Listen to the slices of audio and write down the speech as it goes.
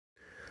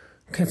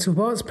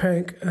Ketubot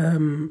Perek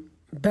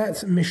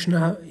Bet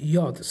Mishnah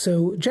Yod.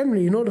 So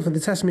generally, in order for the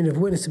testimony of a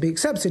witness to be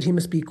accepted, he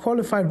must be a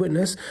qualified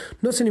witness,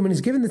 not only when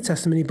he's given the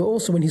testimony, but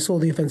also when he saw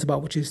the event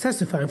about which he is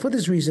testifying. For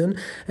this reason,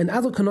 an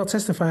adult cannot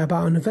testify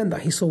about an event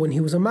that he saw when he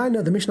was a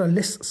minor. The Mishnah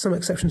lists some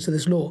exceptions to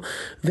this law.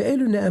 These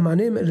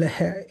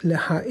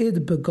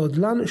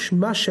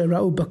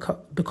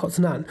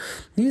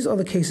are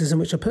the cases in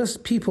which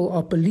people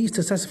are believed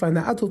to testify in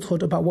their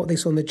adulthood about what they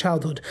saw in their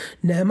childhood.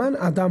 Ne'eman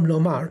Adam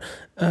Lomar.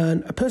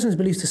 And a person is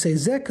believed to say,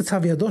 Zeh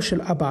katav yado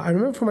shel Abba. I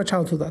remember from my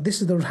childhood that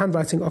this is the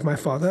handwriting of my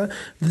father.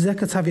 V'zeh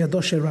katav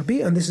yado shel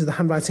Rabbi, and this is the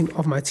handwriting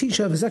of my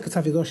teacher. V'zeh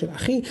katav yado shel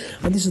Achi,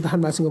 and this is the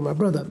handwriting of my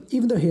brother.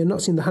 Even though he had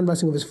not seen the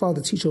handwriting of his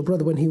father, teacher, or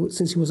brother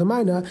since he was a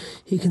minor,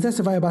 he can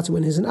testify about it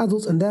when he's an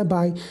adult, and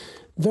thereby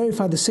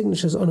verify the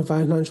signatures on a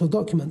financial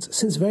document.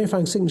 Since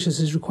verifying signatures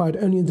is required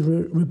only in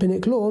the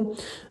rabbinic law,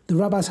 the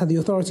rabbis had the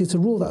authority to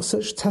rule that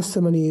such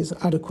testimony is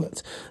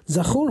adequate.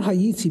 Zachor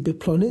hayiti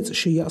beplonit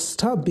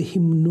sheyasta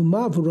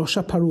behimnuma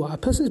v'rosha parua. A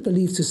person is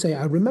believed to say,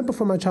 I remember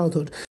from my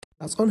childhood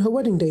that on her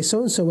wedding day,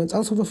 so-and-so went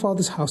out of her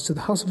father's house to the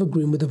house of a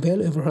groom with a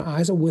veil over her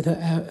eyes and with her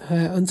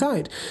hair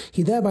untied.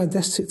 He thereby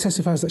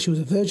testifies that she was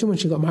a virgin when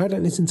she got married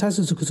and is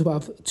entitled to Ketubot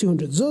of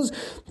 200 zuz.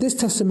 This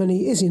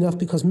testimony is enough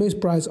because most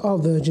brides are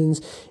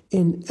virgins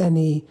in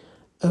any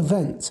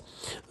event.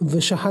 A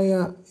person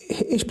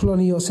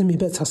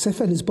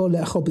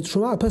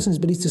is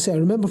believed to say, I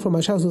remember from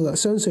my childhood that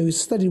so-and-so who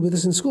studied with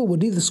us in school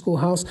would leave the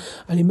schoolhouse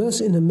and immerse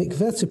in a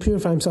mikveh to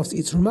purify himself to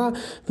eat truma,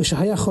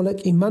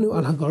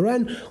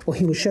 or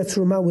he would share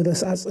truma with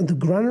us at the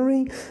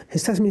granary.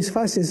 His testimony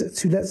suffices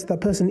to let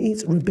that person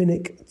eat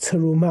rabbinic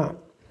truma.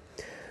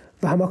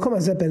 A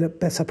person is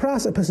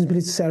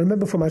believed to say, I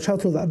remember from my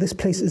childhood that this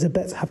place is a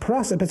bet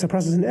hapras. A bet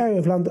hapras is an area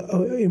of land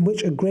in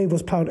which a grave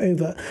was ploughed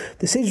over.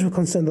 The sages were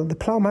concerned that the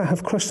plough might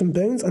have crushed some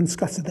bones and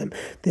scattered them.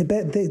 They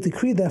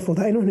decree, therefore,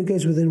 that anyone who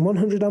goes within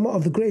 100 amah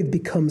of the grave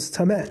becomes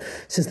tameh.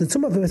 Since the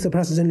tumah of a bet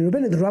hapras is only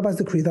rabbinic, the rabbis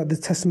decree that the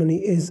testimony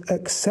is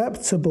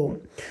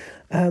acceptable.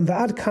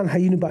 Va'ad kan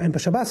hayinu ba'en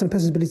b'Shabbat, and a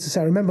person is believed to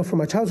say, I remember from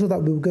my childhood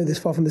that we would go this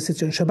far from the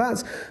city on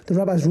Shabbat. The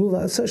rabbis rule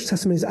that such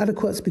testimony is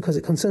adequate because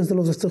it concerns the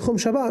laws of Tichum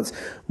Shabbat,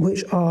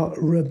 which are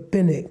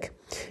rabbinic.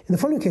 In the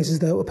following cases,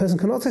 though, a person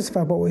cannot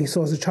testify about what he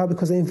saw as a child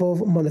because they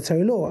involve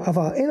monetary law.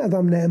 However,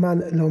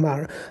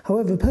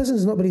 a person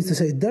is not believed to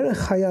say,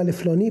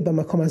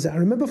 I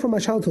remember from my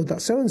childhood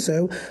that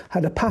so-and-so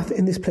had a path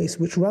in this place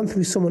which ran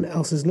through someone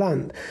else's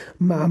land.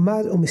 Or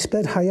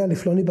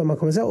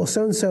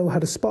so-and-so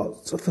had a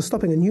spot for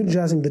stopping and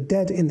eulogizing the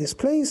dead in this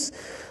place.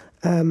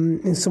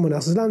 In someone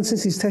else's land.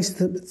 Since these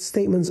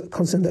statements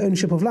concern the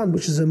ownership of land,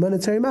 which is a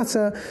monetary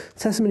matter,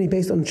 testimony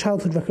based on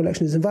childhood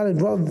recollection is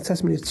invalid. Rather, the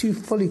testimony of two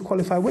fully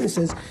qualified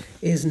witnesses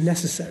is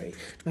necessary.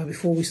 Now,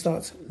 before we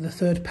start the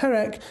third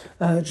perek,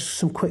 just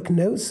some quick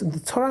notes. The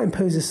Torah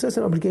imposes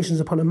certain obligations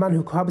upon a man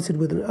who cohabited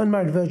with an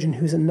unmarried virgin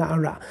who is a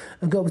na'ara,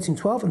 a girl between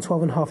 12 and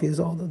 12 and a half years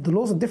old. The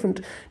laws are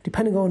different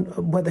depending on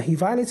whether he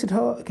violated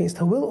her against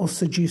her will or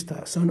seduced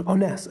her. So an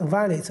ones, a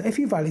violator, if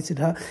he violated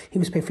her, he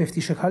must pay 50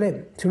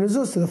 shekalim. To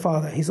resort to the father,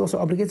 he's also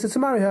obligated to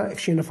marry her if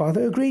she and her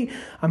father agree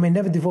and may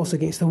never divorce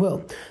against her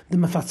will. The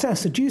mafatzeh,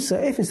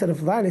 seducer, if instead of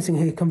violating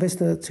her, he convinced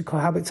her to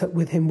cohabit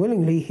with him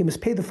willingly, he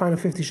must pay the fine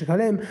of 50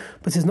 shekalim,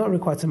 but is not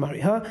required to marry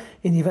her.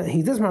 In the event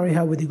he does marry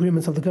her with the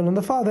agreement of the girl and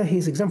the father, he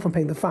is exempt from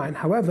paying the fine.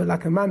 However,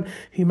 like a man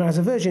who marries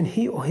a virgin,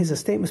 he or his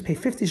estate must pay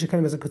 50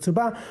 shekalim as a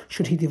ketubah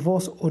should he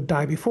divorce or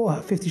die before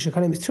her. 50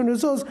 shekalim is 200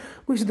 zuz,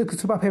 which is the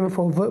ketubah payment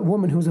for a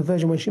woman who was a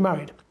virgin when she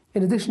married.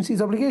 In addition to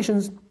these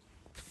obligations,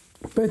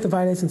 both the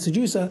violator and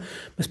seducer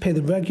must pay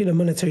the regular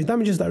monetary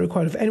damages that are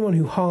required of anyone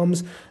who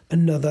harms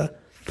another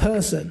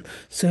person.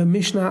 So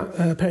Mishnah,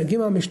 Perek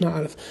Gimel, Mishnah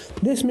Aleph.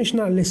 This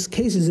Mishnah lists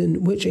cases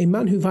in which a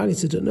man who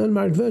violated an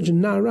unmarried virgin,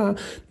 Na'ara,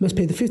 must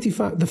pay the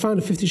fine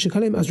of 50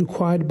 shekalim as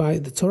required by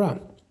the Torah.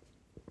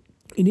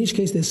 In each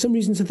case, there's some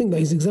reason to think that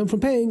he's exempt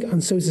from paying,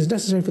 and so it is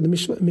necessary for the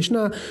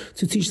Mishnah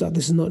to teach that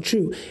this is not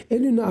true.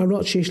 These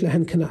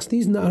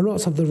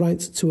Na'arot have the right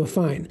to a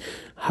fine.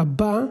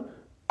 Haba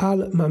al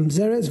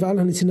mamzeret v'al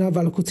hanitina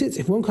v'al kutit.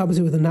 If one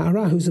cohabits with a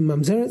na'ara who's a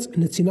mamzeret,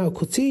 nitina or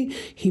kuti,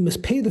 he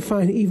must pay the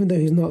fine even though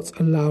he's not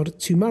allowed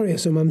to marry her.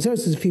 So mamzeret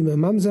is a female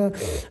mamzer,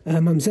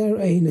 mamzer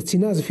a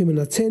nitina is a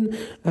female natin.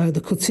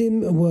 The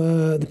kutim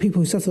were the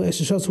people who settled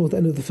Esheshot toward the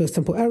end of the first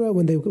temple era.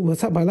 When they were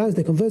attacked by lions,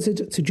 they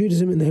converted to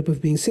Judaism in the hope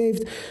of being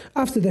saved.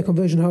 After their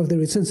conversion, however, they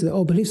returned to their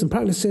old beliefs and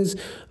practices.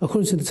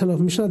 According to the Tanakh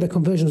of Mishnah, their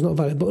conversion is not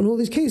valid. But in all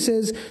these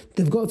cases,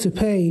 they've got to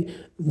pay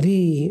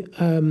the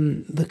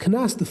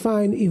kanas, the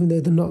fine, even though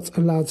they're not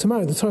allowed to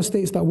marry. The Torah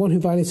states that one who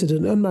violated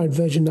an unmarried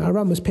virgin,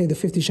 Na'ara, must pay the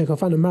 50 shekel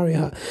fine and marry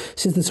her.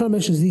 Since the Torah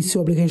mentions these two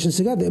obligations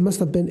together,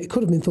 it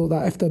could have been thought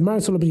that if the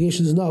marital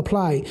obligation does not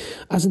apply,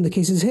 as in the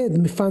cases here,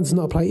 the fine does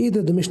not apply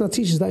either. The Mishnah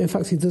teaches that in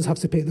fact he does have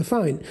to pay the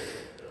fine.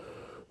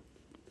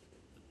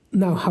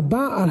 Now,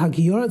 haba al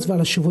hagioretz v'al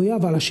hashivuya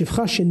v'al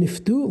hashivcha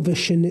sheniftu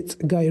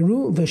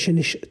v'shenitgayru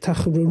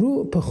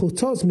v'shenitachreru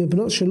pechutot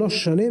mibnot shalosh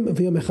shanim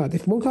v'yom echad.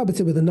 If one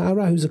cohabited with a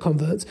na'ara who's a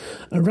convert,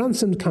 a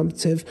ransomed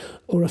captive,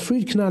 or a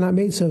freed Canaanite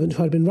maidservant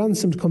who had been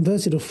ransomed,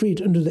 converted, or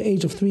freed under the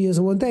age of 3 years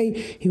and 1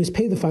 day, he must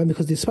pay the fine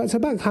because despite her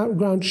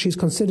background, she is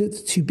considered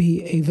to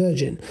be a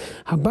virgin.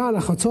 Haba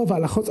al achotov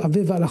v'al achot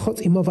aviv v'al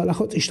achot imo v'al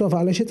achot ishto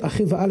v'al eshet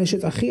achi v'al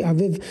eshet achi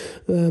aviv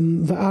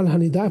v'al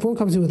hanida. If one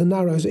cohabited with a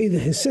na'ara who's either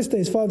his sister,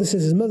 his father,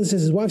 his mother,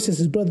 says his wife, says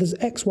his brother's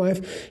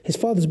ex-wife, his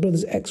father's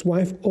brother's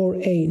ex-wife, or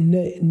a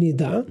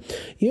nida.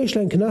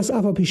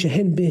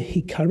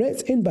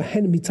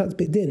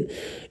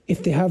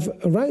 If they have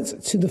a right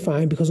to the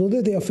fine, because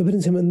although they are forbidden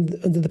to him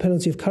under the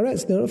penalty of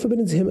karetz, they are not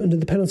forbidden to him under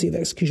the penalty of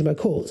execution by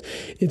court.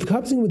 If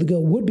cohabiting with a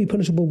girl would be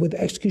punishable with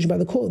execution by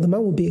the court, the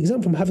man would be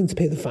exempt from having to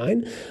pay the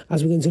fine,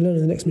 as we're going to learn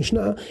in the next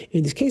Mishnah.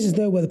 In these cases,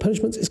 though, where the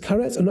punishment is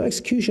karetz and not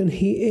execution,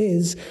 he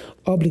is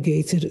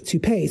obligated to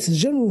pay. It's a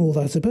general rule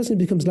that a person who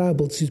becomes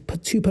liable to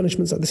put two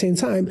punishments at the same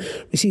time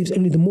receives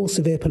only the more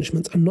severe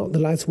punishment and not the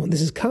lighter one.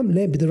 This is kam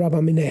le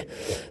b'derabba mineh.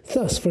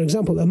 Thus, for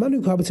example, a man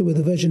who cohabited with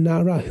a virgin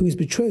na'ara who is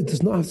betrothed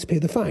does not have to pay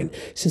the fine,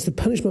 since the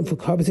punishment for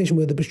cohabitation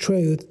with a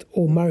betrothed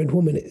or married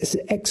woman is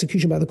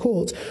execution by the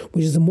court,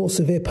 which is a more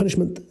severe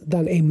punishment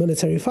than a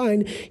monetary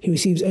fine. He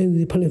receives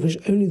only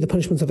the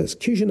punishment of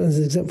execution and is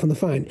exempt from the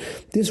fine.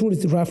 This rule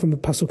is derived from a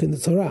pasuk in the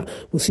Torah.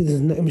 We'll see this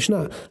in the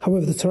Mishnah.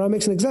 However, the Torah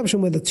makes an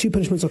exception where the two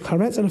punishments are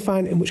karet and a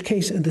fine, in which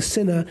case the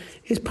sinner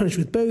is punished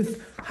with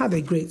both. Have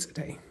a great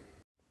day.